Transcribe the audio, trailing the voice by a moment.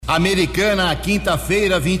Americana,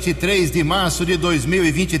 quinta-feira, 23 de março de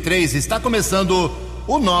 2023. Está começando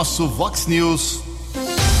o nosso Vox News.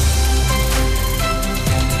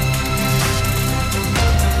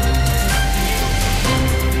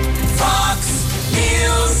 Vox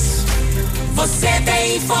News. Você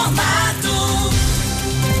bem informado.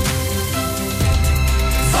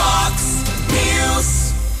 Vox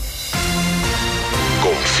News.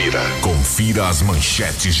 Confira as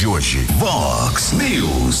manchetes de hoje. Vox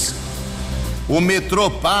News. O metrô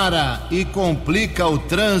para e complica o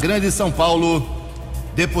trânsito. Grande São Paulo.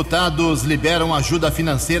 Deputados liberam ajuda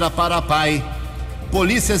financeira para a PAI.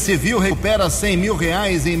 Polícia Civil recupera R$100 mil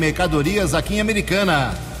em mercadorias aqui em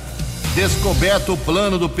Americana. Descoberto o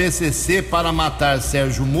plano do PCC para matar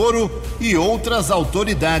Sérgio Moro e outras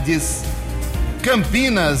autoridades.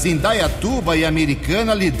 Campinas, Indaiatuba e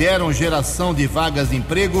Americana lideram geração de vagas de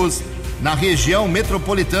empregos na região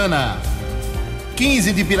metropolitana.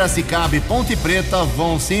 15 de Piracicaba e Ponte Preta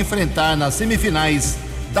vão se enfrentar nas semifinais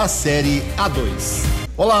da Série A2.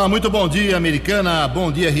 Olá, muito bom dia, Americana.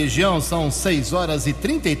 Bom dia, região. São 6 horas e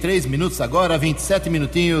 33 minutos agora, 27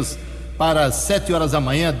 minutinhos para 7 horas da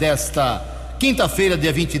manhã desta quinta-feira,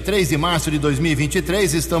 dia 23 de março de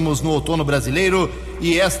 2023. Estamos no outono brasileiro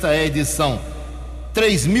e esta é a edição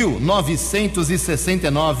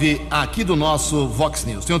 3.969 aqui do nosso Vox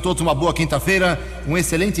News. Tenham todos uma boa quinta-feira, um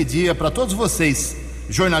excelente dia para todos vocês.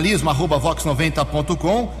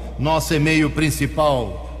 jornalismo@vox90.com, nosso e-mail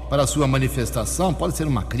principal para a sua manifestação. Pode ser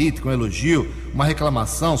uma crítica, um elogio, uma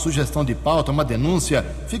reclamação, sugestão de pauta, uma denúncia.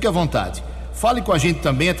 Fique à vontade. Fale com a gente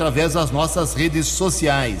também através das nossas redes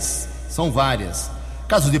sociais. São várias.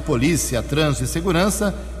 Casos de polícia, trânsito e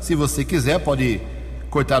segurança, se você quiser, pode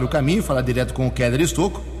cortar o caminho, falar direto com o Keller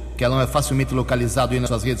Estocco, que ela é facilmente localizado aí nas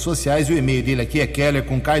suas redes sociais, e o e-mail dele aqui é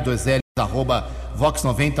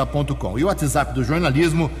keller@vox90.com. E o WhatsApp do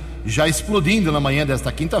jornalismo já explodindo na manhã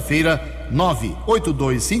desta quinta-feira,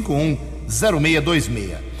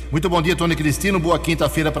 982510626. Muito bom dia, Tony Cristino, boa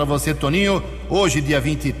quinta-feira para você, Toninho. Hoje, dia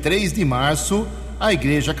 23 de março, a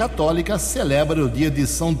Igreja Católica celebra o dia de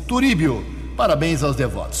São Turíbio. Parabéns aos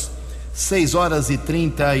devotos. 6 horas e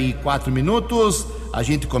 34 minutos. A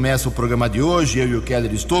gente começa o programa de hoje, eu e o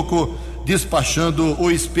Keller Estocco, despachando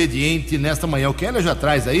o expediente nesta manhã. O Keller já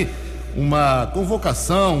traz aí uma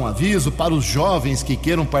convocação, um aviso para os jovens que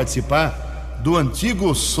queiram participar do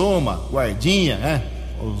antigo Soma, Guardinha, né?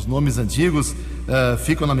 Os nomes antigos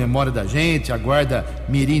ficam na memória da gente, a Guarda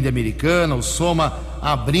Mirim de Americana, o Soma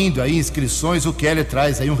abrindo aí inscrições. O Keller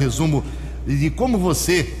traz aí um resumo de como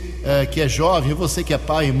você que é jovem, você que é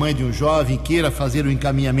pai e mãe de um jovem, queira fazer o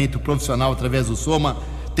encaminhamento profissional através do Soma,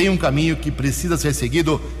 tem um caminho que precisa ser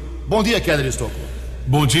seguido. Bom dia, Keller Estocco.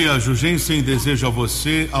 Bom dia, Jugensen. Desejo a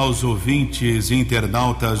você, aos ouvintes e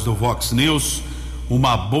internautas do Vox News,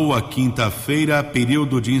 uma boa quinta-feira,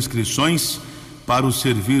 período de inscrições para o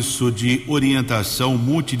serviço de orientação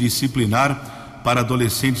multidisciplinar para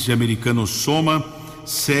adolescentes de Americano Soma.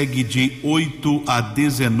 Segue de 8 a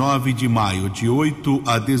 19 de maio. De 8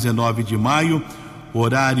 a 19 de maio,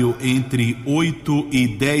 horário entre 8 e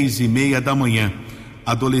 10:30 da manhã.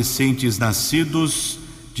 Adolescentes nascidos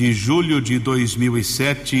de julho de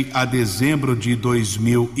 2007 a dezembro de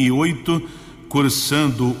 2008,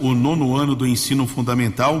 cursando o 9º ano do ensino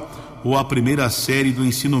fundamental ou a primeira série do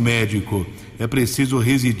ensino médico. É preciso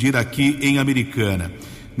residir aqui em Americana.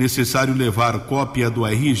 Necessário levar cópia do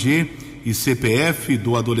RG e CPF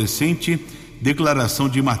do adolescente, declaração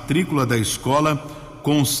de matrícula da escola,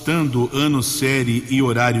 constando ano, série e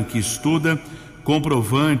horário que estuda,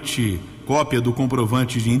 comprovante, cópia do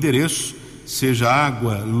comprovante de endereço, seja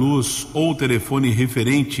água, luz ou telefone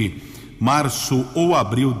referente março ou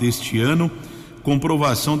abril deste ano,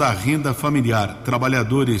 comprovação da renda familiar,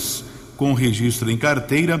 trabalhadores com registro em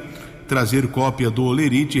carteira, trazer cópia do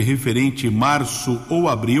holerite referente março ou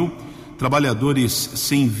abril, trabalhadores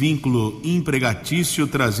sem vínculo empregatício,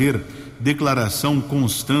 trazer declaração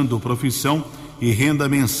constando profissão e renda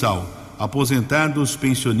mensal. Aposentados,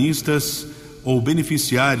 pensionistas ou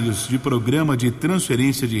beneficiários de programa de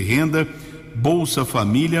transferência de renda, Bolsa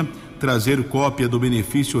Família, trazer cópia do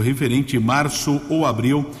benefício referente março ou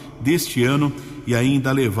abril deste ano e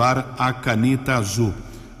ainda levar a caneta azul.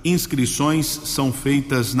 Inscrições são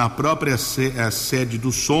feitas na própria sede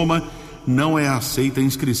do Soma. Não é aceita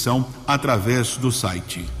inscrição através do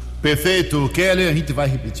site. Perfeito, Keller. A gente vai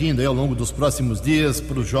repetindo aí ao longo dos próximos dias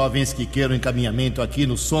para os jovens que queiram encaminhamento aqui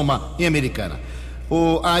no Soma em Americana.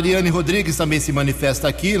 A Ariane Rodrigues também se manifesta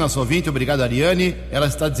aqui, nosso ouvinte. Obrigado, Ariane. Ela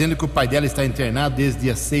está dizendo que o pai dela está internado desde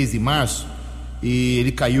dia 6 de março e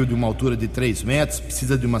ele caiu de uma altura de 3 metros,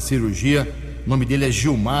 precisa de uma cirurgia O nome dele é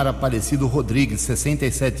Gilmar Aparecido Rodrigues,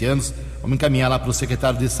 67 anos. Vamos encaminhar lá para o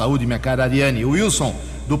secretário de Saúde, minha cara Ariane. O Wilson,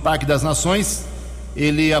 do Parque das Nações,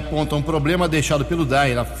 ele aponta um problema deixado pelo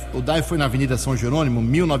DAI. O DAI foi na Avenida São Jerônimo,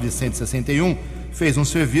 1961, fez um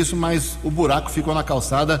serviço, mas o buraco ficou na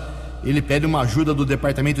calçada. Ele pede uma ajuda do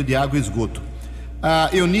Departamento de Água e Esgoto. A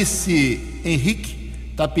Eunice Henrique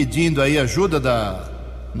está pedindo aí ajuda da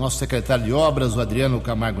nosso secretário de Obras, o Adriano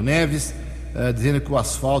Camargo Neves, dizendo que o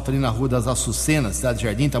asfalto ali na Rua das Açucenas, Cidade de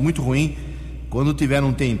Jardim, está muito ruim. Quando tiver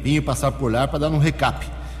um tempinho, passar por lá para dar um recap.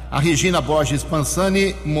 A Regina Borges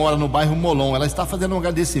Pansani mora no bairro Molon. Ela está fazendo um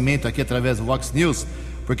agradecimento aqui através do Vox News,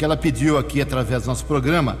 porque ela pediu aqui através do nosso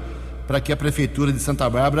programa para que a Prefeitura de Santa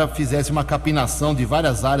Bárbara fizesse uma capinação de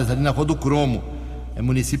várias áreas ali na Rua do Cromo,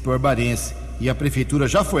 município urbarense. E a Prefeitura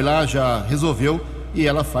já foi lá, já resolveu, e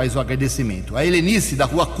ela faz o agradecimento. A Helenice, da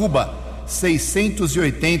Rua Cuba,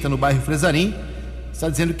 680, no bairro Fresarim, está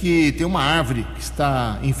dizendo que tem uma árvore que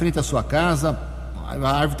está em frente à sua casa. A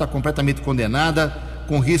árvore está completamente condenada,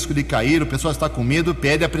 com risco de cair, o pessoal está com medo,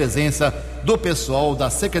 pede a presença do pessoal da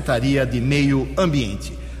Secretaria de Meio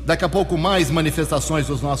Ambiente. Daqui a pouco mais manifestações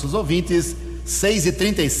dos nossos ouvintes,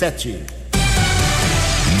 6h37.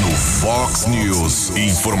 No Fox News,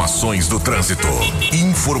 informações do trânsito,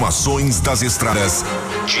 informações das estradas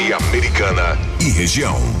de Americana e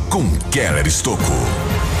região, com Keller Estocco.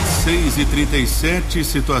 6h37,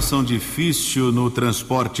 situação difícil no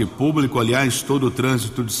transporte público, aliás, todo o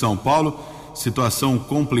trânsito de São Paulo. Situação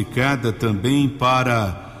complicada também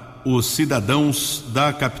para os cidadãos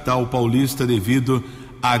da capital paulista devido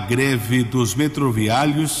à greve dos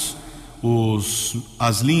metroviários.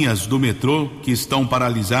 As linhas do metrô que estão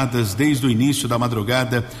paralisadas desde o início da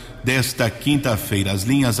madrugada desta quinta-feira. As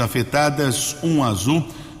linhas afetadas: 1 azul,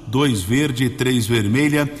 2 verde, 3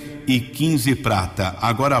 vermelha e 15 prata.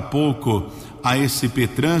 Agora há pouco, a SP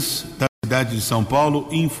Trans da cidade de São Paulo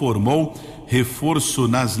informou reforço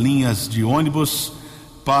nas linhas de ônibus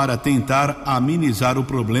para tentar amenizar o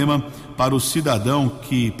problema para o cidadão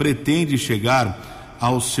que pretende chegar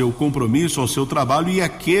ao seu compromisso, ao seu trabalho, e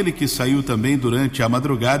aquele que saiu também durante a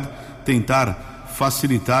madrugada, tentar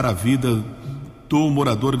facilitar a vida do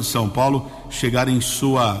morador de São Paulo chegar em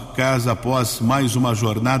sua casa após mais uma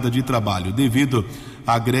jornada de trabalho. Devido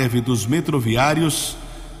à greve dos metroviários,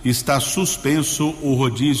 está suspenso o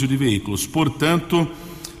rodízio de veículos. Portanto,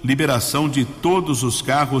 liberação de todos os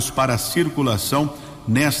carros para circulação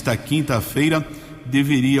nesta quinta-feira.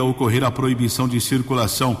 Deveria ocorrer a proibição de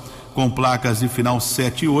circulação com placas de final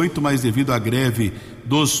 7 e 8, mas devido à greve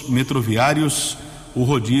dos metroviários, o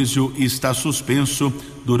rodízio está suspenso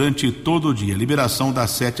durante todo o dia. Liberação das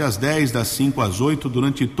 7 às 10, das 5 às 8,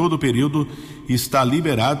 durante todo o período está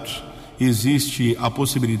liberado. Existe a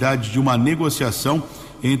possibilidade de uma negociação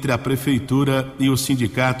entre a Prefeitura e o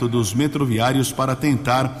Sindicato dos Metroviários para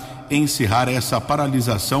tentar encerrar essa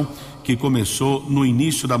paralisação que começou no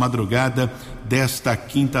início da madrugada desta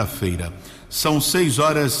quinta-feira. São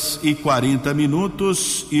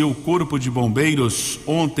 6h40 e o Corpo de Bombeiros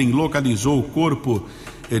ontem localizou o corpo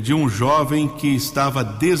de um jovem que estava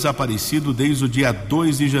desaparecido desde o dia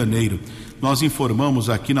 2 de janeiro. Nós informamos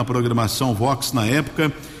aqui na programação Vox na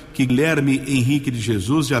época que Guilherme Henrique de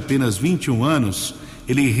Jesus, de apenas 21 anos,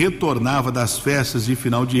 ele retornava das festas de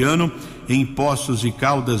final de ano em Poços de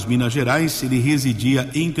Caldas, Minas Gerais. Ele residia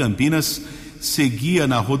em Campinas, seguia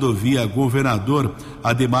na rodovia Governador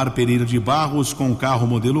Ademar Pereira de Barros com o carro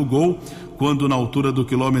modelo Gol, quando na altura do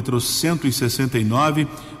quilômetro 169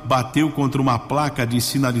 bateu contra uma placa de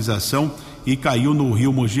sinalização e caiu no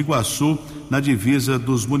rio Mogi Guaçu, na divisa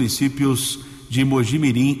dos municípios de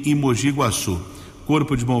Mojimirim e Mogi Guaçu.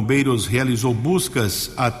 Corpo de Bombeiros realizou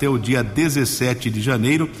buscas até o dia 17 de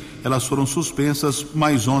janeiro. Elas foram suspensas,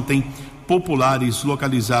 mas ontem populares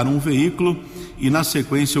localizaram um veículo e na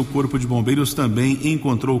sequência o Corpo de Bombeiros também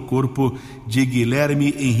encontrou o corpo de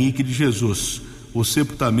Guilherme Henrique de Jesus. O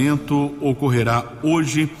sepultamento ocorrerá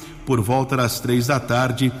hoje por volta das 3 da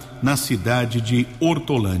tarde na cidade de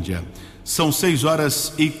Hortolândia. São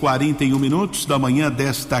 6h41 da manhã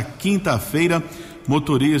desta quinta-feira.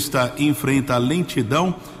 Motorista enfrenta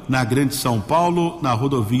lentidão na Grande São Paulo, na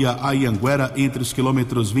rodovia Anhanguera, entre os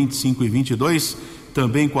quilômetros 25 e 22,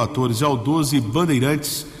 também 14 ao 12,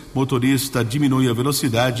 Bandeirantes, motorista diminui a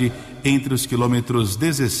velocidade entre os quilômetros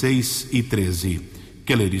 16 e 13.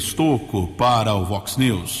 Keller Estocco para o Vox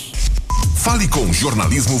News. Fale com o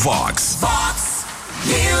Jornalismo Vox. Vox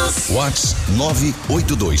News. Vox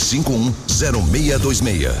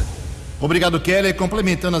 982510626. Obrigado, Keller.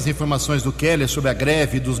 Complementando as informações do Keller sobre a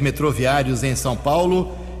greve dos metroviários em São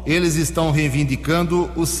Paulo, eles estão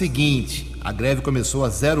reivindicando o seguinte: a greve começou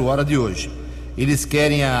às 0 hora de hoje. Eles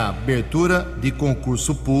querem a abertura de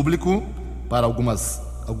concurso público para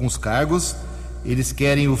alguns cargos, eles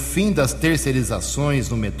querem o fim das terceirizações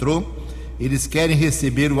no metrô, eles querem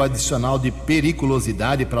receber o adicional de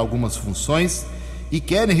periculosidade para algumas funções e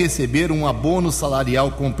querem receber um abono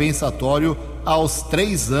salarial compensatório aos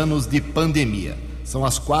 3 anos de pandemia. São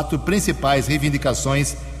as 4 principais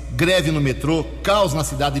reivindicações. Greve no metrô, caos na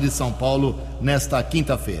cidade de São Paulo nesta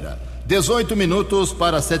quinta-feira. 18 minutos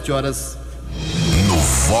para 7 horas. No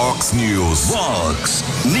Fox News. Fox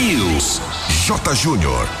News. J.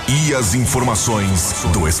 Júnior e as informações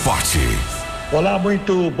do esporte. Olá,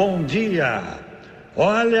 muito bom dia.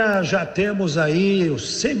 Olha, já temos aí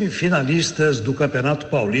os semifinalistas do Campeonato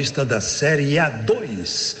Paulista da Série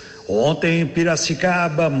A2. Ontem em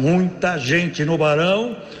Piracicaba, muita gente no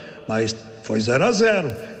Barão, mas foi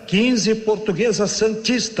 0-0. 15 Portuguesa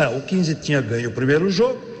Santista. O 15 tinha ganho o primeiro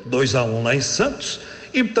jogo, 2-1 lá em Santos.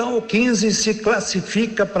 Então o 15 se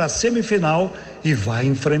classifica para a semifinal e vai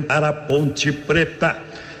enfrentar a Ponte Preta.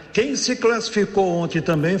 Quem se classificou ontem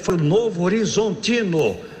também foi o Novo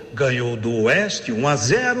Horizontino. Ganhou do Oeste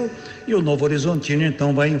 1-0 e o Novo Horizontino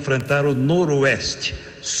então vai enfrentar o Noroeste.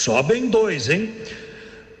 Sobem 2, hein?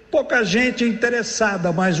 Pouca gente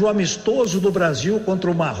interessada, mas o amistoso do Brasil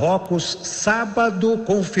contra o Marrocos, sábado,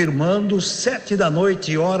 confirmando 7 da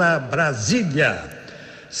noite, hora Brasília.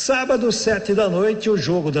 Sábado, 7 da noite, o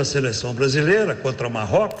jogo da seleção brasileira contra o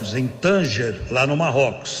Marrocos, em Tanger, lá no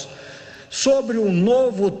Marrocos. Sobre um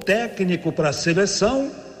novo técnico para a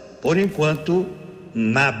seleção, por enquanto,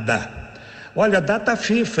 nada. Olha, data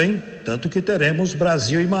FIFA, hein? Tanto que teremos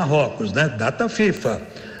Brasil e Marrocos, né? Data FIFA.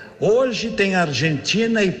 Hoje tem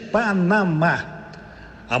Argentina e Panamá.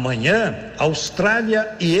 Amanhã,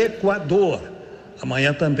 Austrália e Equador.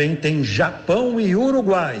 Amanhã também tem Japão e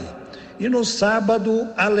Uruguai. E no sábado,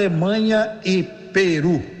 Alemanha e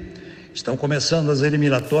Peru. Estão começando as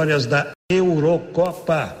eliminatórias da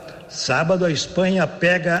Eurocopa. Sábado, a Espanha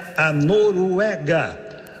pega a Noruega.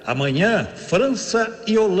 Amanhã, França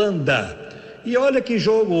e Holanda. E olha que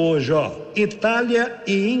jogo hoje, ó. Itália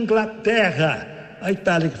e Inglaterra. A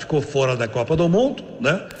Itália que ficou fora da Copa do Mundo,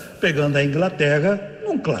 né? Pegando a Inglaterra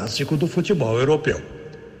num clássico do futebol europeu.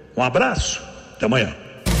 Um abraço, até amanhã.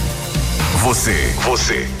 Você,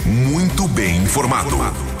 muito bem informado.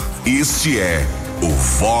 Este é o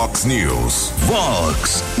Fox News.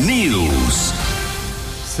 Fox News.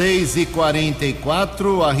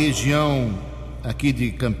 6h44, a região aqui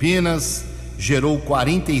de Campinas gerou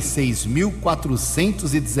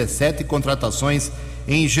 46.417 contratações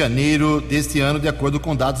em janeiro deste ano, de acordo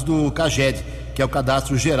com dados do CAGED, que é o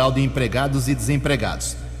Cadastro Geral de Empregados e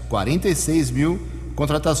Desempregados. 46 mil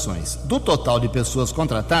contratações. Do total de pessoas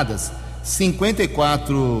contratadas,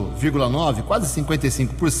 54,9%, quase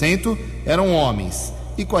 55% eram homens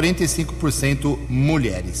e 45%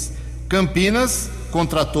 mulheres. Campinas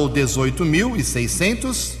contratou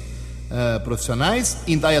 18.600 profissionais,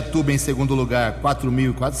 Indaiatuba em segundo lugar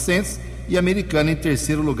 4.400 e Americana em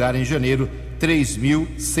terceiro lugar em janeiro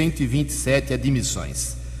 3.127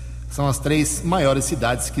 admissões. São as 3 maiores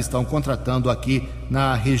cidades que estão contratando aqui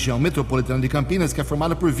na região metropolitana de Campinas, que é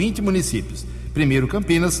formada por 20 municípios. Primeiro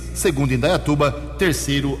Campinas, segundo Indaiatuba,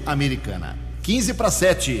 terceiro Americana.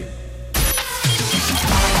 6:45.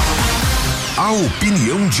 A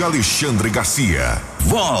opinião de Alexandre Garcia.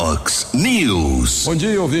 Vox News. Bom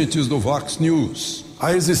dia, ouvintes do Vox News.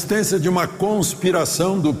 A existência de uma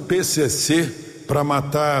conspiração do PCC para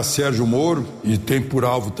matar Sérgio Moro, e tem por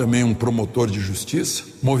alvo também um promotor de justiça,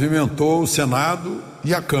 movimentou o Senado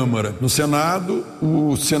e a Câmara. No Senado,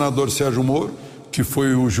 o senador Sérgio Moro, que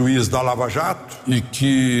foi o juiz da Lava Jato, e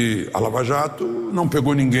que a Lava Jato não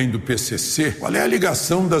pegou ninguém do PCC. Qual é a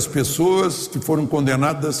ligação das pessoas que foram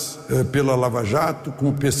condenadas pela Lava Jato com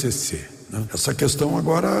o PCC? Essa questão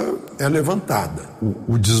agora é levantada.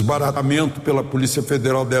 O desbaratamento pela Polícia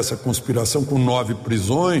Federal dessa conspiração com 9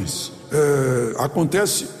 prisões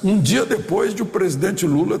acontece um dia depois de o presidente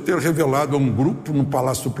Lula ter revelado a um grupo no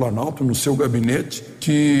Palácio do Planalto, no seu gabinete,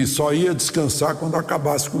 que só ia descansar quando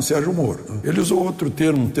acabasse com o Sérgio Moro. Ele usou outro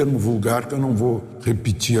termo, um termo vulgar que eu não vou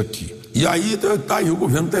repetir aqui. E aí está aí o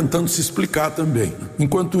governo tentando se explicar também.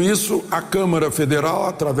 Enquanto isso, a Câmara Federal,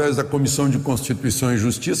 através da Comissão de Constituição e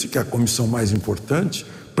Justiça, que é a comissão mais importante,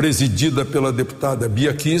 presidida pela deputada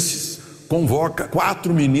Bia Kicis, convoca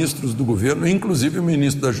 4 ministros do governo, inclusive o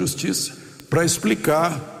ministro da Justiça, para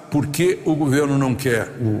explicar por que o governo não quer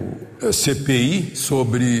o CPI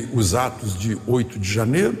sobre os atos de 8 de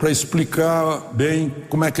janeiro, para explicar bem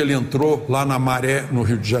como é que ele entrou lá na Maré, no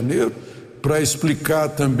Rio de Janeiro, para explicar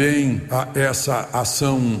também essa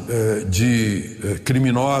ação de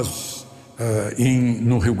criminosos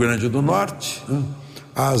no Rio Grande do Norte,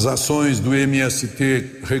 as ações do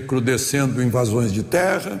MST recrudescendo invasões de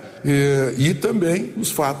terra e também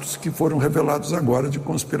os fatos que foram revelados agora de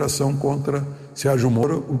conspiração contra Sérgio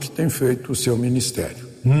Moro, o que tem feito o seu ministério.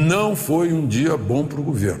 Não foi um dia bom para o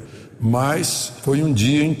governo, mas foi um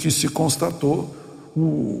dia em que se constatou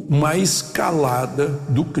uma escalada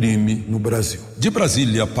do crime no Brasil. De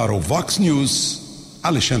Brasília para o Vox News,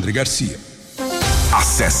 Alexandre Garcia.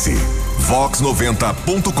 Acesse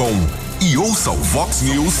vox90.com e ouça o Vox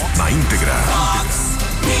News na íntegra. Vox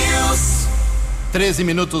News. 13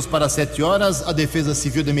 minutos para 7 horas. A Defesa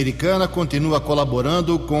Civil Americana continua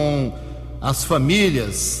colaborando com as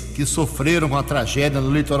famílias que sofreram com a tragédia no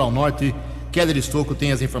litoral norte. Keller Estocco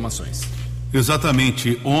tem as informações.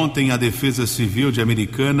 Exatamente. Ontem a Defesa Civil de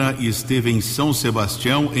Americana esteve em São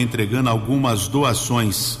Sebastião entregando algumas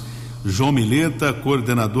doações. João Mileta,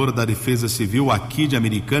 coordenador da Defesa Civil aqui de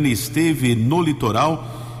Americana, esteve no litoral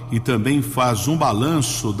e também faz um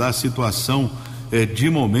balanço da situação de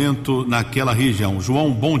momento naquela região.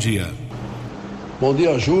 João, bom dia. Bom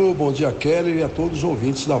dia, Ju, bom dia, Kelly, e a todos os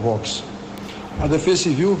ouvintes da Vox. A Defesa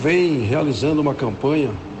Civil vem realizando uma campanha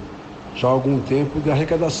já há algum tempo de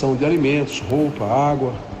arrecadação de alimentos, roupa,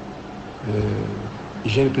 água,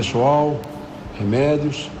 higiene pessoal,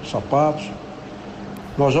 remédios, sapatos.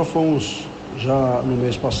 Nós já fomos, no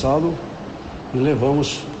mês passado, e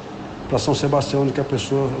levamos para São Sebastião, onde que o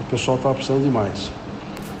pessoal estava precisando de mais.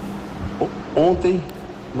 Ontem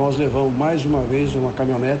nós levamos mais uma vez uma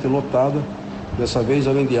caminhonete lotada. Dessa vez,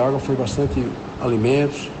 além de água, foi bastante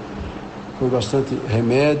alimentos, foi bastante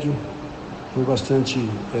remédio, foi bastante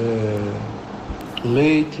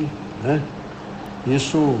leite, né?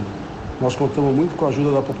 Isso nós contamos muito com a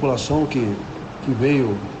ajuda da população que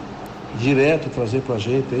veio direto trazer para a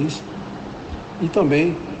gente isso. E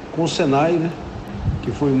também com o Senai, né?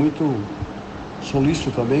 Que foi muito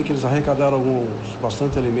solícito também, que eles arrecadaram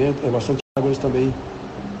bastante alimento, bastante água, eles também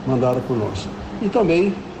mandaram por nós. E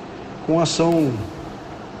também com ação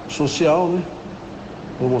social, né?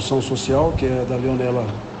 Promoção social, que é da Leonela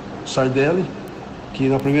Sardelli, que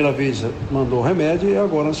na primeira vez mandou remédio e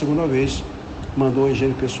agora na segunda vez mandou a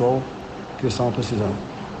higiene pessoal que eles estavam precisando.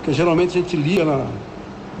 Porque geralmente a gente liga na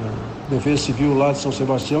Defesa Civil lá de São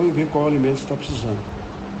Sebastião e vê qual alimento está precisando.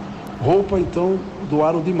 Roupa, então,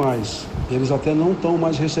 doaram demais. Eles até não estão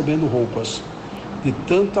mais recebendo roupas, de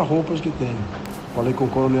tanta roupas que tem. Falei com o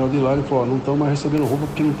coronel de lá, ele falou, não estão mais recebendo roupa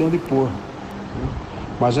porque não tem onde pôr.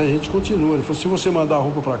 Mas a gente continua. Ele falou, se você mandar a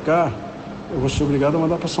roupa para cá, eu vou ser obrigado a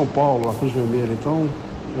mandar para São Paulo, a Cruz Vermelha. Então,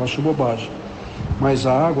 eu acho bobagem. Mas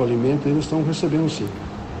a água, o alimento, eles estão recebendo sim.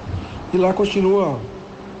 E lá continua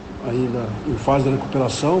ainda em fase de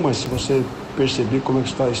recuperação, mas se você perceber como é que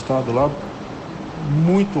está o estado lá,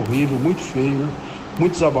 muito horrível, muito feio, né?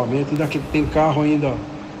 Muito desabamento. Ainda que tem carro ainda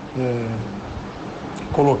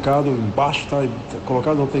colocado embaixo,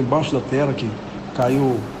 está embaixo da terra, que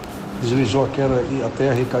caiu, deslizou a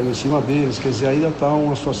terra e caiu em cima deles. Quer dizer, ainda está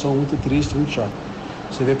uma situação muito triste, muito chata.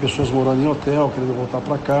 Você vê pessoas morando em hotel, querendo voltar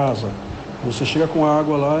para casa. Você chega com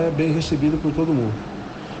água lá, é bem recebido por todo mundo.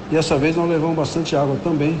 E dessa vez nós levamos bastante água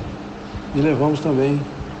também, e levamos também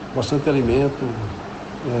bastante alimento,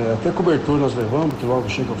 até cobertor nós levamos, que logo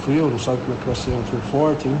chega o frio, não sabe como é que vai ser um frio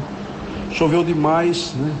forte, né? Choveu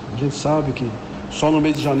demais, né? A gente sabe que só no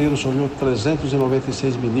mês de janeiro choveu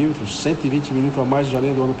 396 milímetros, 120 milímetros a mais de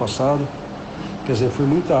janeiro do ano passado. Quer dizer, foi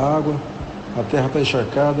muita água, a terra está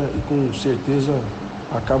encharcada e com certeza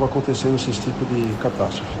acaba acontecendo esse tipo de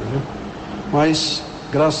catástrofe, né? Mas,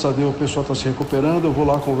 graças a Deus, o pessoal está se recuperando. Eu vou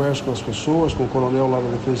lá, converso com as pessoas, com o coronel lá da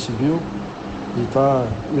Defesa Civil, e está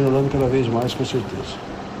melhorando cada vez mais, com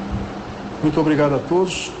certeza. Muito obrigado a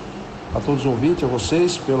todos os ouvintes, a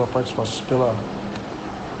vocês, pela participação,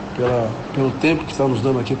 pelo tempo que está nos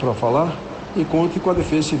dando aqui para falar, e conte com a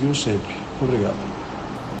Defesa Civil sempre. Obrigado.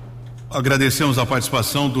 Agradecemos a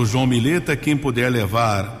participação do João Mileta. Quem puder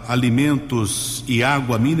levar alimentos e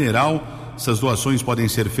água mineral, essas doações podem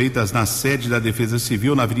ser feitas na sede da Defesa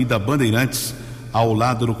Civil, na Avenida Bandeirantes, ao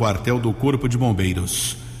lado do quartel do Corpo de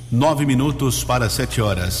Bombeiros. 9 minutos para 7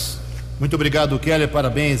 horas. Muito obrigado, Keller.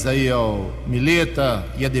 Parabéns aí ao Mileta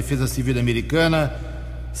e à Defesa Civil Americana.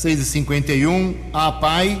 6h51, a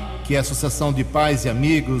APAI, que é a Associação de Pais e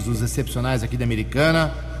Amigos dos Excepcionais aqui da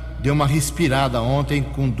Americana, deu uma respirada ontem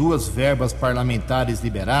com 2 verbas parlamentares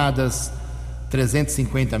liberadas,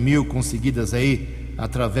 350 mil conseguidas aí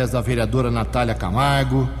através da vereadora Natália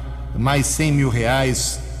Camargo, mais 100 mil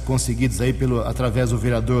reais conseguidos aí através do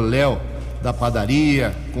vereador Léo da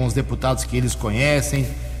Padaria, com os deputados que eles conhecem.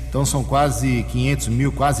 Então são quase 500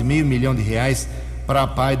 mil, quase R$500 mil para a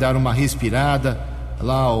APAI dar uma respirada.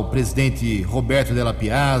 lá o presidente Roberto Della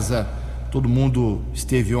Piazza, todo mundo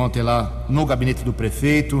esteve ontem lá no gabinete do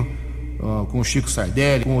prefeito, com o Chico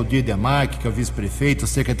Sardelli, com o Odir Demarque, que é o vice-prefeito, o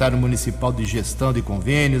secretário municipal de gestão de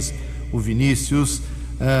convênios, o Vinícius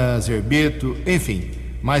Zerbeto, enfim,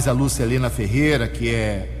 mais a Lúcia Helena Ferreira, que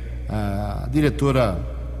é a diretora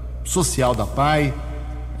social da PAI,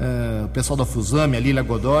 o pessoal da Fusame, a Lília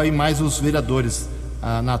Godoy, mais os vereadores,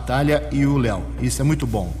 a Natália e o Léo. Isso é muito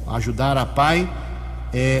bom. Ajudar a PAI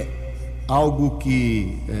é algo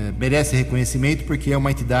que merece reconhecimento, porque é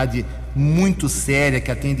uma entidade muito séria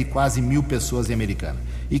que atende quase 1.000 pessoas em Americana.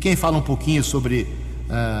 E quem fala um pouquinho sobre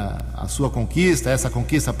a sua conquista, essa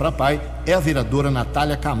conquista para a PAI, é a vereadora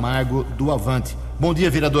Natália Camargo do Avante. Bom dia,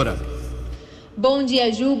 vereadora. Bom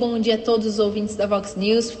dia, Ju, bom dia a todos os ouvintes da Vox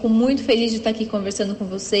News. Fico muito feliz de estar aqui conversando com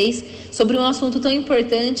vocês sobre um assunto tão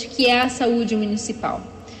importante que é a saúde municipal.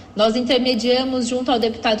 Nós intermediamos junto ao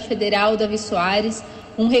deputado federal Davi Soares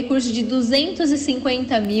um recurso de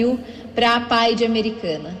 250 mil para a PAI de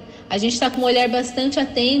Americana. A gente está com um olhar bastante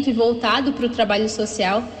atento e voltado para o trabalho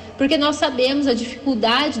social, porque nós sabemos a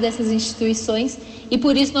dificuldade dessas instituições e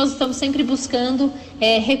por isso nós estamos sempre buscando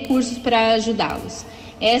recursos para ajudá-los.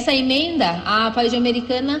 Essa emenda, a PAI de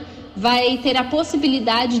Americana vai ter a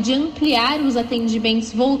possibilidade de ampliar os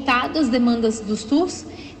atendimentos voltados às demandas dos TUS,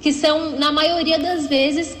 que são, na maioria das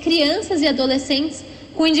vezes, crianças e adolescentes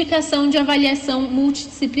com indicação de avaliação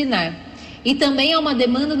multidisciplinar. E também é uma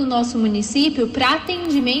demanda do nosso município para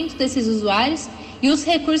atendimento desses usuários, e os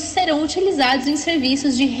recursos serão utilizados em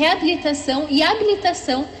serviços de reabilitação e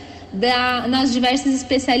habilitação nas diversas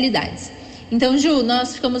especialidades. Então, Ju,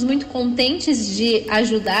 nós ficamos muito contentes de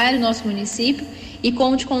ajudar o nosso município e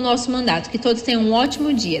conte com o nosso mandato. Que todos tenham um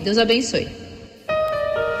ótimo dia. Deus abençoe.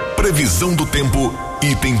 Previsão do tempo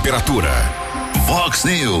e temperatura. Vox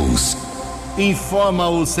News. Informa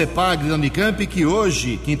o CEPAG da Unicamp que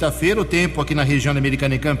hoje, quinta-feira, o tempo aqui na região da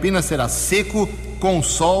Americana e Campinas será seco, com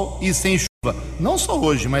sol e sem chuva. Não só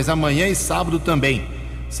hoje, mas amanhã e sábado também,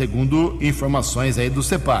 segundo informações aí do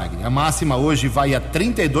CEPAG. A máxima hoje vai a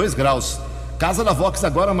 32 graus. Casa da Vox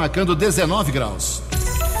agora marcando 19 graus.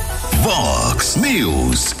 Vox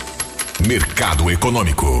News. Mercado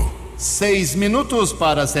Econômico. 6 minutos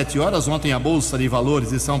para 7 horas. Ontem a Bolsa de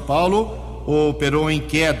Valores de São Paulo operou em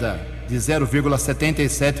queda de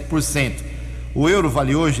 0,77%. O euro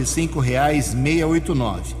vale hoje R$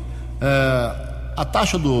 5,689. A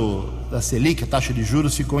taxa da Selic, a taxa de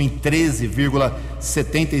juros, ficou em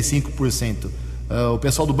 13,75%. O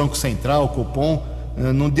pessoal do Banco Central, o Copom,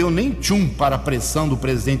 não deu nem tchum para a pressão do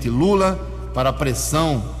presidente Lula, para a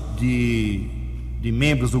pressão de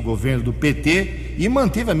membros do governo do PT, e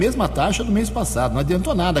manteve a mesma taxa do mês passado. Não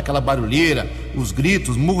adiantou nada aquela barulheira, os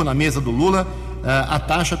gritos, murro na mesa do Lula. A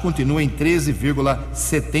taxa continua em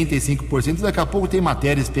 13,75%. Daqui a pouco tem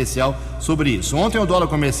matéria especial sobre isso. Ontem o dólar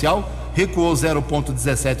comercial recuou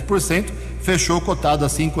 0,17%, fechou cotado a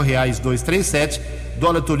R$ 5,237.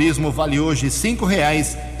 Dólar turismo vale hoje R$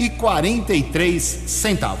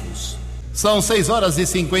 5,43. São 6 horas e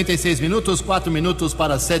 56 minutos, 4 minutos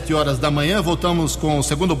para 7 horas da manhã. Voltamos com o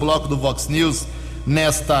segundo bloco do Vox News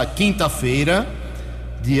nesta quinta-feira,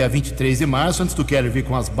 dia 23 de março. Antes tu quer vir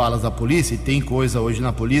com as balas da polícia, e tem coisa hoje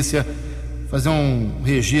na polícia, fazer um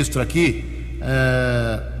registro aqui.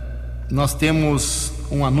 Nós temos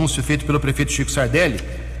um anúncio feito pelo prefeito Chico Sardelli.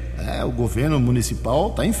 O governo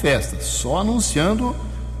municipal está em festa, só anunciando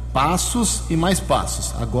passos e mais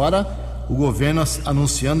passos. Agora o governo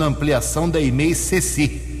anunciando a ampliação da EMEI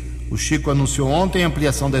Ceci. O Chico anunciou ontem a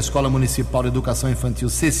ampliação da Escola Municipal de Educação Infantil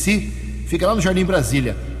Ceci, fica lá no Jardim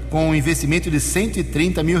Brasília, com um investimento de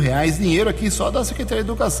R$130 mil, dinheiro aqui só da Secretaria de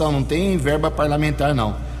Educação, não tem verba parlamentar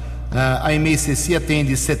não. A EMEI Ceci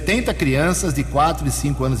atende 70 crianças de 4 e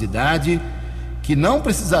 5 anos de idade, que não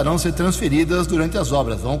precisarão ser transferidas durante as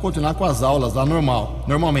obras, vão continuar com as aulas lá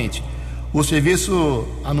normalmente. O serviço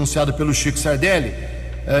anunciado pelo Chico Sardelli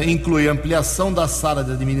inclui a ampliação da sala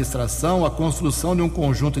de administração, a construção de um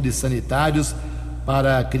conjunto de sanitários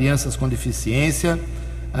para crianças com deficiência,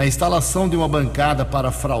 a instalação de uma bancada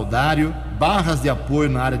para fraldário, barras de apoio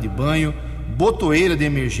na área de banho, botoeira de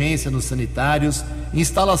emergência nos sanitários,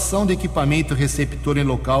 instalação de equipamento receptor em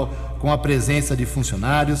local com a presença de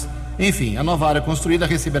funcionários. Enfim, a nova área construída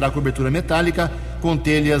receberá cobertura metálica com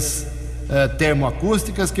telhas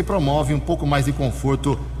termoacústicas que promovem um pouco mais de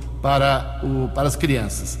conforto para as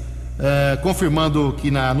crianças. Confirmando que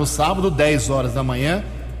no sábado, 10 horas da manhã,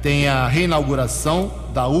 tem a reinauguração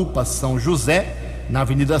da UPA São José, na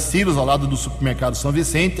Avenida Silos, ao lado do supermercado São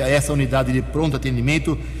Vicente. Essa unidade de pronto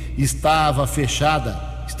atendimento está fechada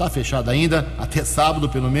ainda, até sábado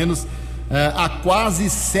pelo menos, há quase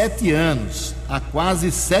 7 anos. Há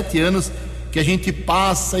quase 7 anos que a gente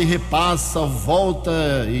passa e repassa, volta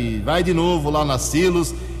e vai de novo lá na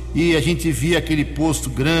Silos, e a gente via aquele posto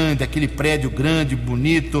grande, aquele prédio grande,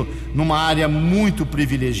 bonito, numa área muito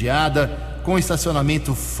privilegiada, com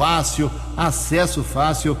estacionamento fácil, acesso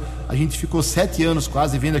fácil. A gente ficou 7 anos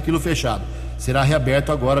quase vendo aquilo fechado. Será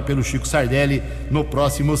reaberto agora pelo Chico Sardelli no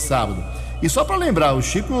próximo sábado. E só para lembrar, o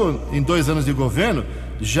Chico, em 2 anos de governo,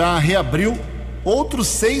 já reabriu outros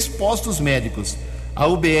 6 postos médicos. A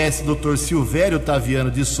UBS Dr. Silvério Taviano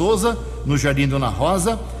de Souza, no Jardim Dona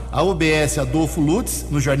Rosa, a UBS Adolfo Lutz,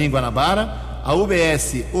 no Jardim Guanabara, a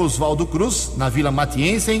UBS Oswaldo Cruz, na Vila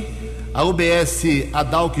Matiensen, a UBS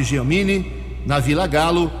Adalque Giomini, na Vila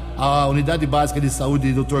Galo, a Unidade Básica de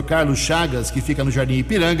Saúde Dr. Carlos Chagas, que fica no Jardim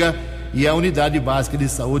Ipiranga, e a Unidade Básica de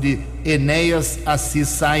Saúde Enéas Assis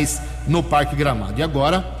Sais, no Parque Gramado. E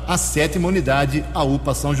agora, a 7ª unidade, a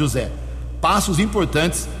UPA São José. Passos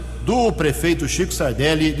importantes do prefeito Chico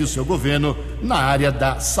Sardelli e do seu governo na área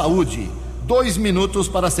da saúde. 2 minutos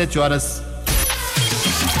para 7 horas.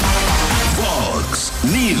 Vox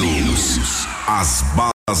News. As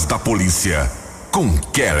balas da polícia com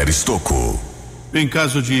Keller Estocco. Em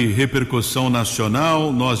caso de repercussão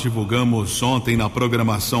nacional, nós divulgamos ontem na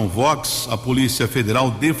programação Vox, a Polícia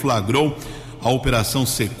Federal deflagrou a Operação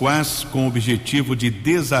Sequaz com o objetivo de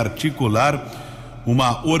desarticular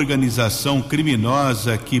uma organização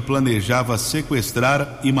criminosa que planejava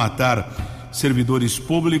sequestrar e matar servidores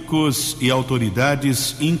públicos e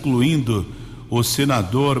autoridades, incluindo o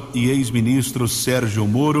senador e ex-ministro Sérgio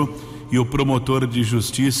Moro e o promotor de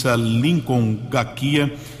justiça Lincoln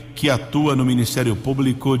Gaquia, que atua no Ministério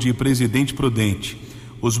Público de Presidente Prudente.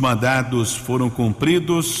 Os mandados foram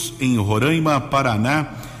cumpridos em Roraima, Paraná,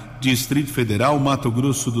 Distrito Federal, Mato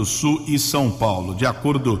Grosso do Sul e São Paulo. De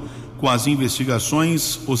acordo com as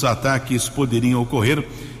investigações, os ataques poderiam ocorrer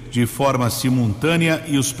de forma simultânea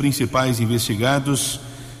e os principais investigados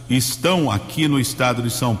estão aqui no estado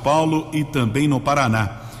de São Paulo e também no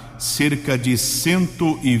Paraná. Cerca de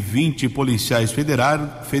 120 policiais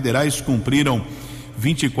federais cumpriram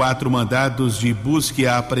 24 mandados de busca e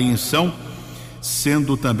apreensão,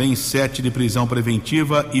 sendo também 7 de prisão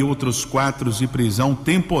preventiva e outros 4 de prisão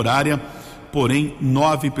temporária, porém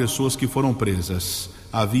 9 pessoas que foram presas.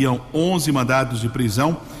 Haviam 11 mandados de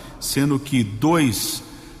prisão, sendo que 2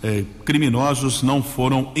 criminosos não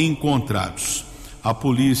foram encontrados. A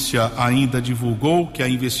polícia ainda divulgou que a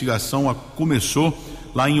investigação começou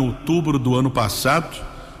lá em outubro do ano passado.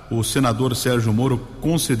 O senador Sérgio Moro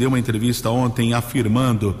concedeu uma entrevista ontem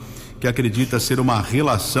afirmando que acredita ser uma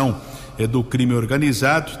relação do crime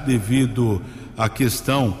organizado devido à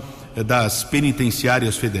questão das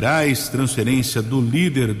penitenciárias federais, transferência do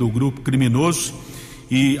líder do grupo criminoso,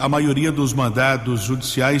 e a maioria dos mandados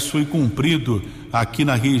judiciais foi cumprido aqui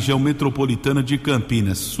na região metropolitana de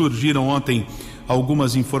Campinas. Surgiram ontem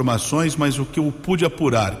algumas informações, mas o que eu pude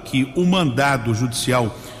apurar, que o mandado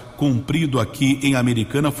judicial cumprido aqui em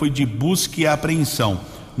Americana foi de busca e apreensão.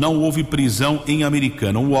 Não houve prisão em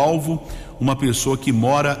Americana. O alvo, uma pessoa que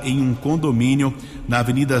mora em um condomínio na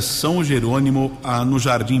Avenida São Jerônimo, no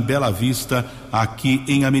Jardim Bela Vista, aqui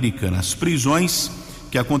em Americana. As prisões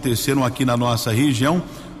que aconteceram aqui na nossa região,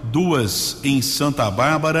 2 em Santa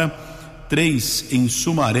Bárbara, 3 em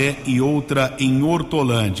Sumaré e outra em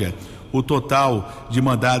Hortolândia. O total de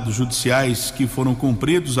mandados judiciais que foram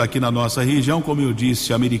cumpridos aqui na nossa região, como eu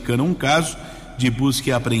disse, Americana um caso de busca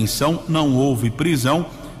e apreensão, não houve prisão,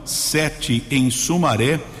 7 em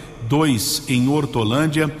Sumaré, 2 em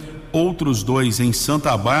Hortolândia, outros 2 em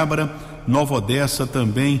Santa Bárbara, Nova Odessa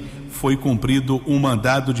também foi cumprido um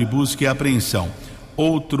mandado de busca e apreensão.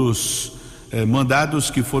 Outros mandados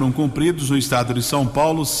que foram cumpridos no estado de São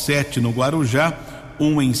Paulo, 7 no Guarujá,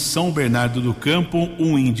 1 em São Bernardo do Campo,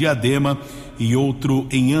 1 em Diadema e outro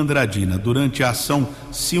em Andradina. Durante a ação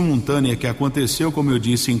simultânea que aconteceu, como eu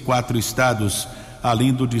disse, em 4 estados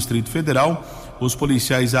além do Distrito Federal, os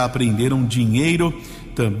policiais apreenderam dinheiro,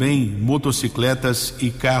 também motocicletas e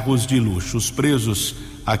carros de luxo. Os presos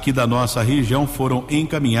aqui da nossa região foram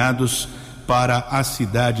encaminhados para a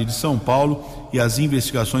cidade de São Paulo e as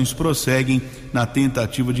investigações prosseguem na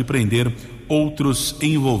tentativa de prender outros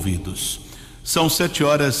envolvidos. São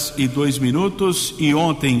 7h02 e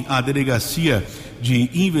ontem a Delegacia de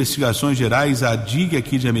Investigações Gerais, a DIG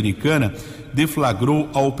aqui de Americana, deflagrou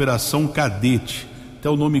a Operação Cadete. Até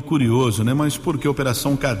o nome curioso, né? Mas por que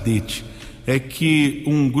Operação Cadete? É que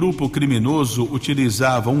um grupo criminoso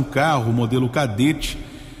utilizava um carro modelo Cadete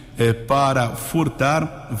para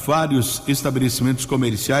furtar vários estabelecimentos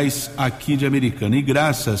comerciais aqui de Americana. E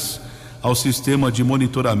graças ao sistema de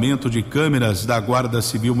monitoramento de câmeras da Guarda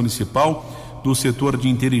Civil Municipal, do setor de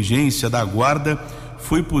inteligência da Guarda,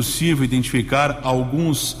 foi possível identificar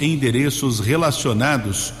alguns endereços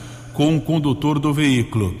relacionados com o condutor do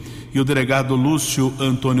veículo. E o delegado Lúcio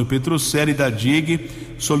Antônio Petruccelli, da DIG,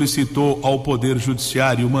 solicitou ao Poder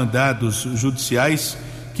Judiciário mandados judiciais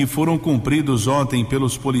que foram cumpridos ontem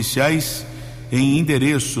pelos policiais em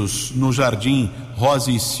endereços no Jardim Rosa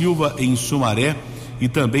e Silva, em Sumaré, e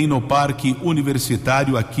também no Parque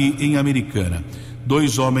Universitário, aqui em Americana.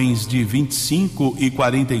 2 homens de 25 e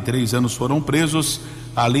 43 anos foram presos,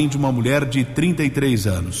 além de uma mulher de 33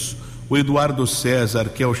 anos. O Eduardo César,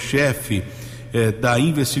 que é o chefe da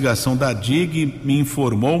investigação da DIG, me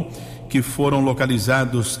informou que foram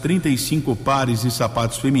localizados 35 pares de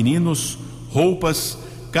sapatos femininos, roupas,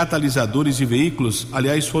 catalisadores de veículos.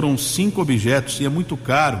 Aliás, foram 5 objetos, e é muito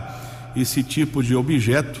caro esse tipo de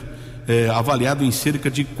objeto, avaliado em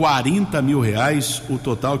cerca de R$40 mil, o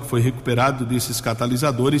total que foi recuperado desses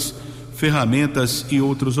catalisadores, ferramentas e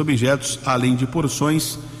outros objetos, além de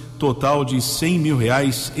porções, total de R$100 mil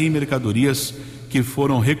em mercadorias que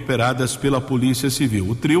foram recuperadas pela Polícia Civil.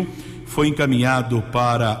 O trio foi encaminhado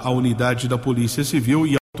para a unidade da Polícia Civil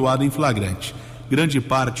e autuado em flagrante. Grande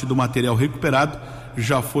parte do material recuperado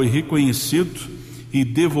já foi reconhecido e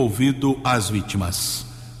devolvido às vítimas.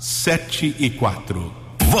 7:04.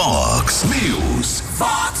 Vox News.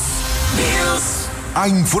 Vox News. A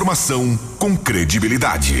informação com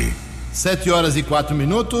credibilidade.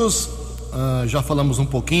 7h04. Já falamos um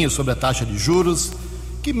pouquinho sobre a taxa de juros,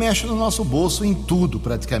 que mexe no nosso bolso em tudo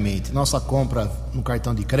praticamente. Nossa compra no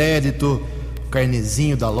cartão de crédito,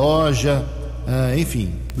 carnezinho da loja,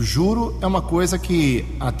 enfim, o juro é uma coisa que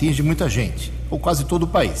atinge muita gente, ou quase todo o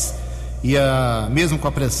país. E mesmo com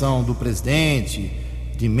a pressão do presidente,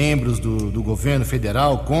 de membros do governo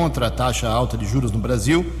federal contra a taxa alta de juros no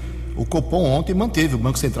Brasil, o Copom ontem o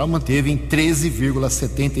Banco Central manteve em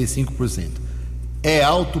 13,75%. É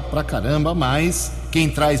alto pra caramba, mas quem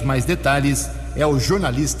traz mais detalhes é o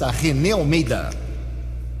jornalista René Almeida.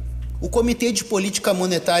 O Comitê de Política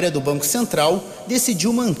Monetária do Banco Central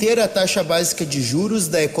decidiu manter a taxa básica de juros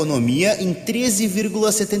da economia em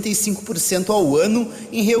 13,75% ao ano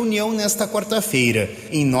em reunião nesta quarta-feira.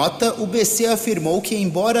 Em nota, o BC afirmou que,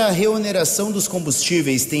 embora a reoneração dos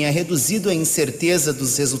combustíveis tenha reduzido a incerteza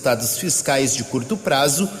dos resultados fiscais de curto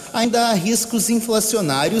prazo, ainda há riscos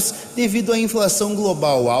inflacionários devido à inflação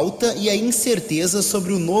global alta e à incerteza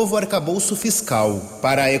sobre o novo arcabouço fiscal.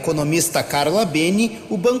 Para a economista Carla Beni,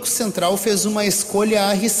 o Banco Central fez uma escolha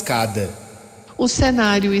arriscada. O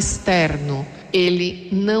cenário externo, ele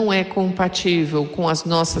não é compatível com as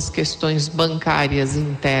nossas questões bancárias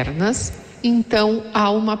internas, então há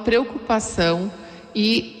uma preocupação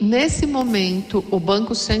e, nesse momento, o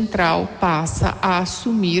Banco Central passa a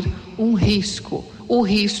assumir um risco. O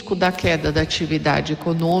risco da queda da atividade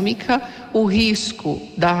econômica, o risco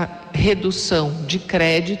da redução de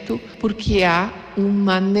crédito, porque há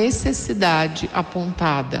uma necessidade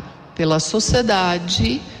apontada pela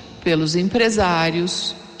sociedade, pelos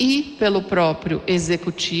empresários e pelo próprio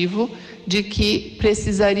executivo de que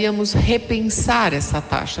precisaríamos repensar essa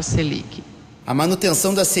taxa Selic. A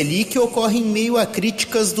manutenção da Selic ocorre em meio a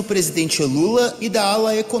críticas do presidente Lula e da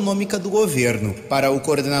ala econômica do governo. Para o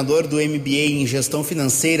coordenador do MBA em Gestão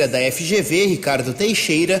Financeira da FGV, Ricardo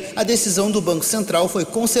Teixeira, a decisão do Banco Central foi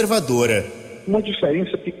conservadora. Uma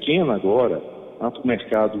diferença pequena agora, o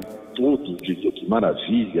mercado todo de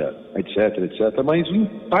maravilha, etc, mas o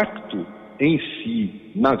impacto em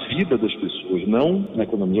si, na vida das pessoas, não na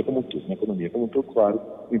economia como um todo. Na economia como um todo, claro,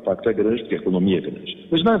 o impacto é grande, porque a economia é grande.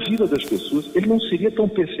 Mas na vida das pessoas, ele não seria tão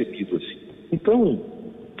percebido assim. Então,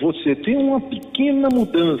 você tem uma pequena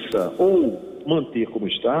mudança ou manter como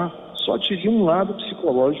está, só teria um lado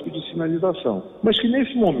psicológico de sinalização. Mas que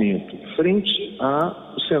nesse momento, frente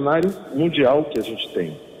ao cenário mundial que a gente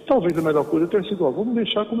tem, talvez a melhor coisa tenha sido, vamos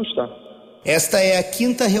deixar como está. Esta é a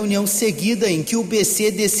 5ª reunião seguida em que o BC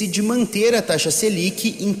decide manter a taxa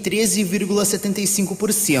Selic em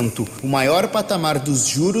 13,75%, o maior patamar dos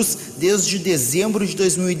juros desde dezembro de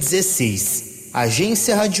 2016.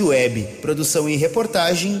 Agência Rádio Web, produção e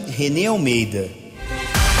reportagem, René Almeida.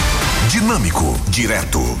 Dinâmico,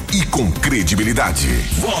 direto e com credibilidade.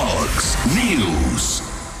 Vox News.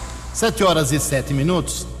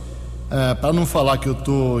 7h07. Para não falar que eu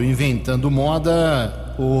estou inventando moda,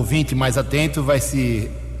 o ouvinte mais atento vai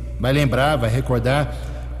lembrar, vai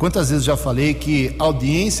recordar quantas vezes já falei que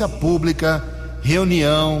audiência pública,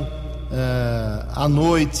 reunião à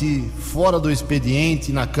noite, fora do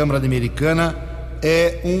expediente, na Câmara Americana,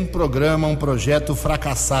 é um projeto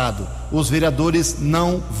fracassado. Os vereadores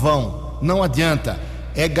não vão, não adianta.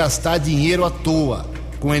 é gastar dinheiro à toa,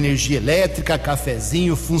 com energia elétrica,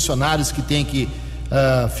 cafezinho, funcionários que têm que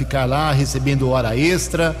ficar lá recebendo hora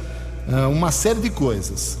extra, uma série de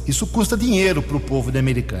coisas. Isso custa dinheiro para o povo de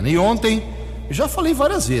Americana. E ontem, eu já falei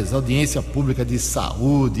várias vezes, audiência pública de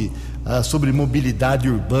saúde, sobre mobilidade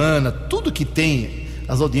urbana, tudo que tem,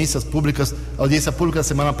 as audiências públicas, a audiência pública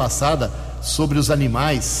semana passada sobre os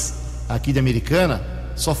animais aqui de Americana,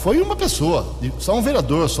 só foi uma pessoa, só um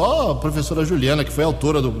vereador, só a professora Juliana, que foi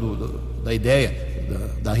autora da ideia,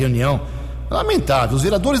 da reunião. Lamentável, os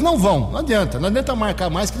vereadores não vão, não adianta marcar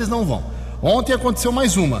mais que eles não vão. Ontem aconteceu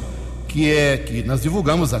mais uma, que nós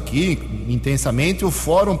divulgamos aqui intensamente, o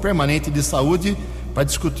Fórum Permanente de Saúde para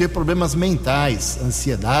discutir problemas mentais,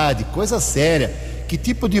 ansiedade, coisa séria. Que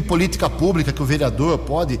tipo de política pública que o vereador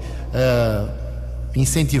pode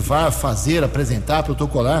incentivar, fazer, apresentar,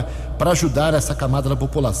 protocolar para ajudar essa camada da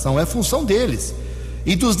população? É função deles.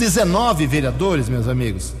 E dos 19 vereadores, meus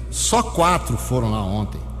amigos, só 4 foram lá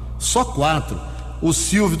ontem. Só 4. O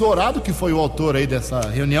Silvio Dourado, que foi o autor aí dessa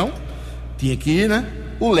reunião, tinha que ir, né?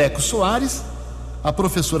 O Leco Soares, a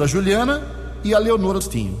professora Juliana e a Leonora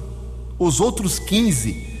Agostinho. Os outros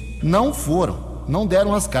 15 não foram, não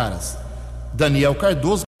deram as caras. Daniel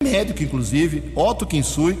Cardoso, médico inclusive, Otto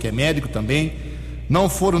Kinsui, que é médico também. Não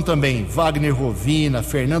foram também Wagner Rovina,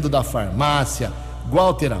 Fernando da Farmácia,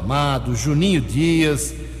 Walter Amado, Juninho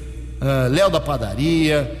Dias, Léo da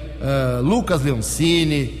Padaria, Lucas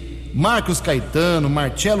Leoncini, Marcos Caetano,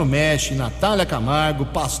 Marcelo Meche, Natália Camargo,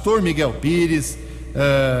 Pastor Miguel Pires,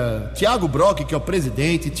 Tiago Brock, que é o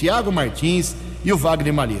presidente, Tiago Martins e o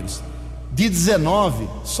Wagner Malheiros. De 19,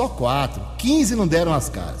 só 4. 15 não deram as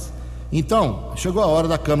caras. Então, chegou a hora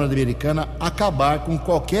da Câmara Americana acabar com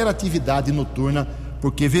qualquer atividade noturna,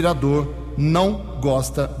 porque vereador não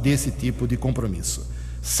gosta desse tipo de compromisso.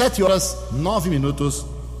 7h09.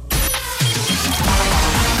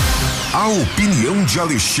 A opinião de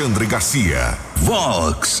Alexandre Garcia.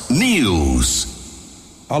 Vox News.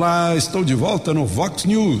 Olá, estou de volta no Vox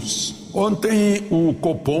News. Ontem o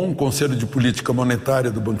Copom, Conselho de Política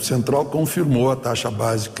Monetária do Banco Central, confirmou a taxa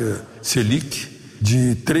básica Selic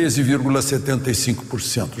de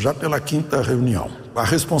 13,75%, já pela 5ª reunião. A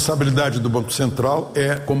responsabilidade do Banco Central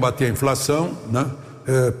é combater a inflação, né?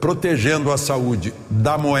 Protegendo a saúde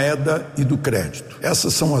da moeda e do crédito.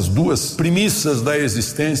 Essas são as duas premissas da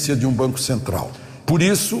existência de um Banco Central. Por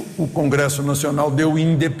isso, o Congresso Nacional deu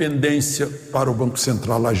independência para o Banco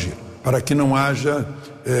Central agir, para que não haja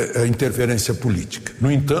interferência política.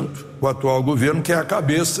 No entanto, o atual governo, que é a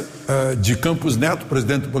cabeça de Campos Neto,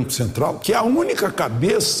 presidente do Banco Central, que é a única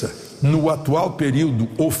cabeça no atual período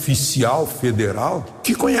oficial federal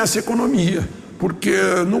que conhece economia. Porque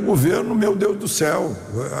no governo, meu Deus do céu,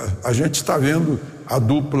 a gente está vendo a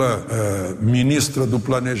dupla ministra do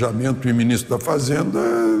Planejamento e ministro da Fazenda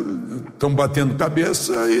estão batendo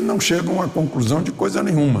cabeça e não chegam à conclusão de coisa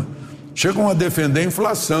nenhuma. Chegam a defender a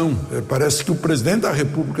inflação. Parece que o presidente da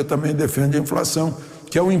República também defende a inflação,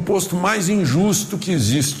 que é o imposto mais injusto que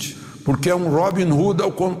existe, porque é um Robin Hood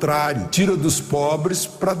ao contrário, tira dos pobres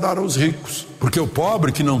para dar aos ricos, porque o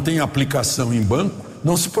pobre que não tem aplicação em banco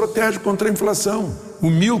não se protege contra a inflação. O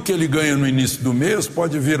 1.000 que ele ganha no início do mês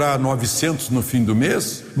pode virar 900 no fim do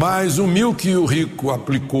mês, mas o 1.000 que o rico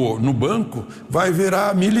aplicou no banco vai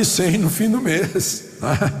virar 1.100 no fim do mês.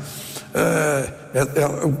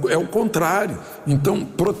 É o contrário. Então,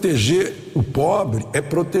 proteger o pobre é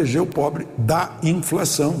proteger o pobre da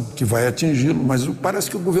inflação, que vai atingi-lo. Mas parece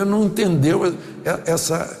que o governo não entendeu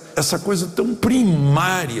essa coisa tão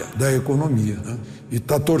primária da economia, né? E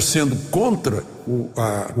está torcendo contra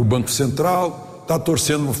o Banco Central, está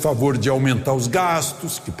torcendo a favor de aumentar os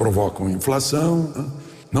gastos, que provocam inflação, né?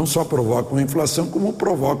 Não só provocam inflação, como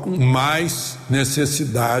provocam mais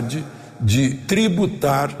necessidade de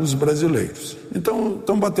tributar os brasileiros. Então,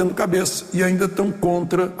 estão batendo cabeça e ainda estão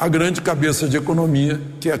contra a grande cabeça de economia,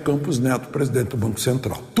 que é Campos Neto, presidente do Banco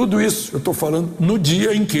Central. Tudo isso eu estou falando no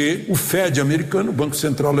dia em que o Fed americano, o Banco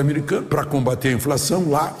Central americano, para combater a inflação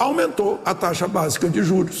lá, aumentou a taxa básica de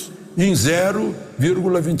juros em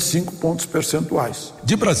 0,25 pontos percentuais.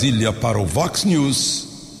 De Brasília para o Vox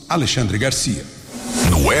News, Alexandre Garcia.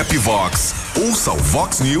 No app Vox, ouça o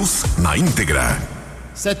Vox News na íntegra.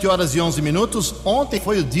 7h11. Ontem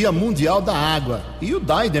foi o Dia Mundial da Água e o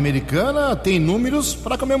DAI de Americana tem números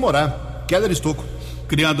para comemorar. Keller Estocco.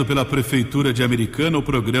 Criado pela Prefeitura de Americana, o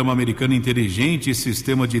Programa Americana Inteligente e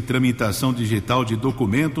Sistema de Tramitação Digital de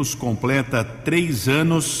Documentos completa 3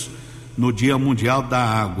 anos no Dia Mundial da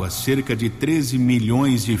Água. Cerca de 13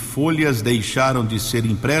 milhões de folhas deixaram de ser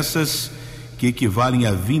impressas, que equivalem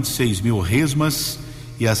a 26 mil resmas,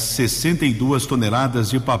 e as 62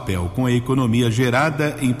 toneladas de papel. Com a economia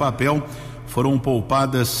gerada em papel, foram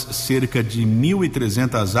poupadas cerca de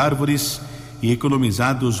 1.300 árvores e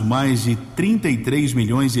economizados mais de 33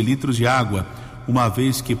 milhões de litros de água, uma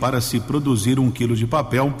vez que para se produzir 1 quilo de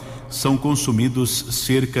papel são consumidos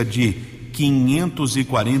cerca de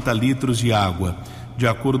 540 litros de água. De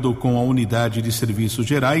acordo com a Unidade de Serviços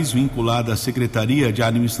Gerais, vinculada à Secretaria de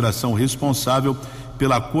Administração responsável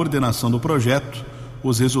pela coordenação do projeto,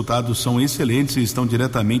 os resultados são excelentes e estão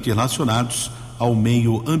diretamente relacionados ao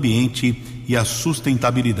meio ambiente e à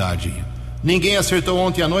sustentabilidade. Ninguém acertou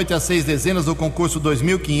ontem à noite as 6 dezenas do concurso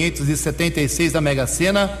 2.576 da Mega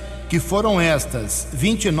Sena, que foram estas: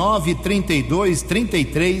 29, 32,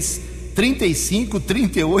 33, 35,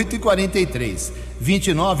 38 e 43.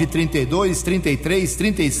 29, 32, 33,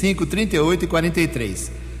 35, 38 e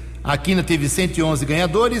 43. A quina teve 111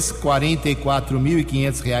 ganhadores,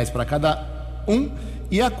 R$44.500 para cada um,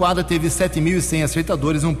 e a quadra teve 7.100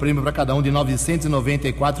 acertadores, um prêmio para cada um de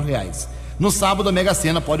R$994. No sábado, a Mega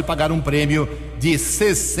Sena pode pagar um prêmio de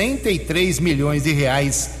 63 milhões de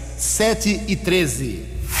reais, 7 e 13.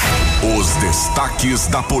 Os destaques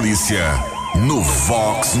da polícia no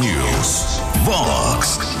Vox News.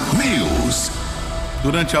 Vox News.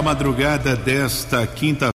 Durante a madrugada desta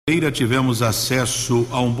quinta-feira, tivemos acesso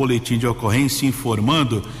a um boletim de ocorrência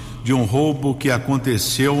informando de um roubo que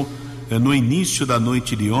aconteceu no início da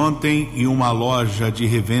noite de ontem em uma loja de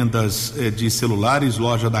revendas de celulares,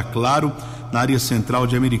 loja da Claro, na área central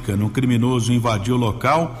de Americana. Um criminoso invadiu o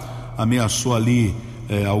local, ameaçou ali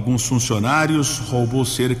alguns funcionários, roubou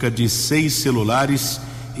cerca de 6 celulares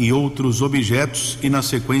e outros objetos e na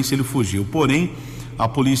sequência ele fugiu. Porém, a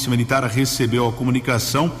Polícia Militar recebeu a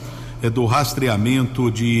comunicação do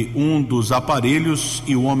rastreamento de um dos aparelhos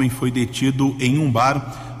e o homem foi detido em um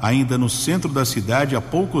bar ainda no centro da cidade, a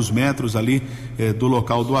poucos metros ali do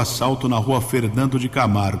local do assalto, na rua Fernando de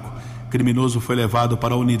Camargo. O criminoso foi levado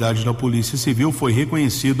para a unidade da Polícia Civil, foi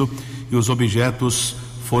reconhecido e os objetos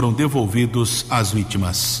foram devolvidos às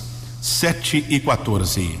vítimas.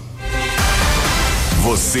 7h14.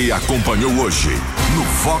 Você acompanhou hoje no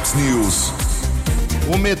Vox News.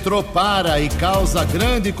 O metrô para e causa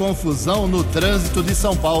grande confusão no trânsito de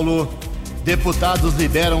São Paulo. Deputados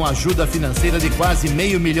liberam ajuda financeira de quase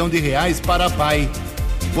R$500 mil para a PAI.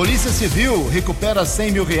 Polícia Civil recupera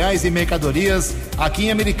R$100 mil em mercadorias aqui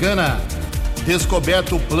em Americana.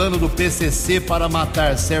 Descoberto o plano do PCC para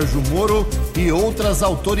matar Sérgio Moro e outras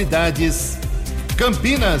autoridades.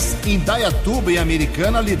 Campinas, Indaiatuba e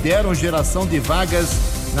Americana lideram geração de vagas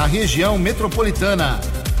na região metropolitana.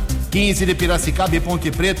 15 de Piracicaba e Ponte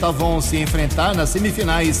Preta vão se enfrentar nas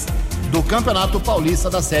semifinais do Campeonato Paulista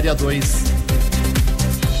da Série A2.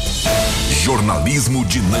 Jornalismo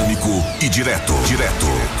dinâmico e direto.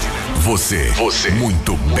 Você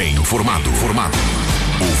muito bem informado.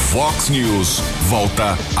 O Vox News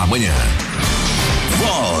volta amanhã.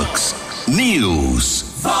 Vox News.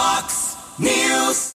 Vox News.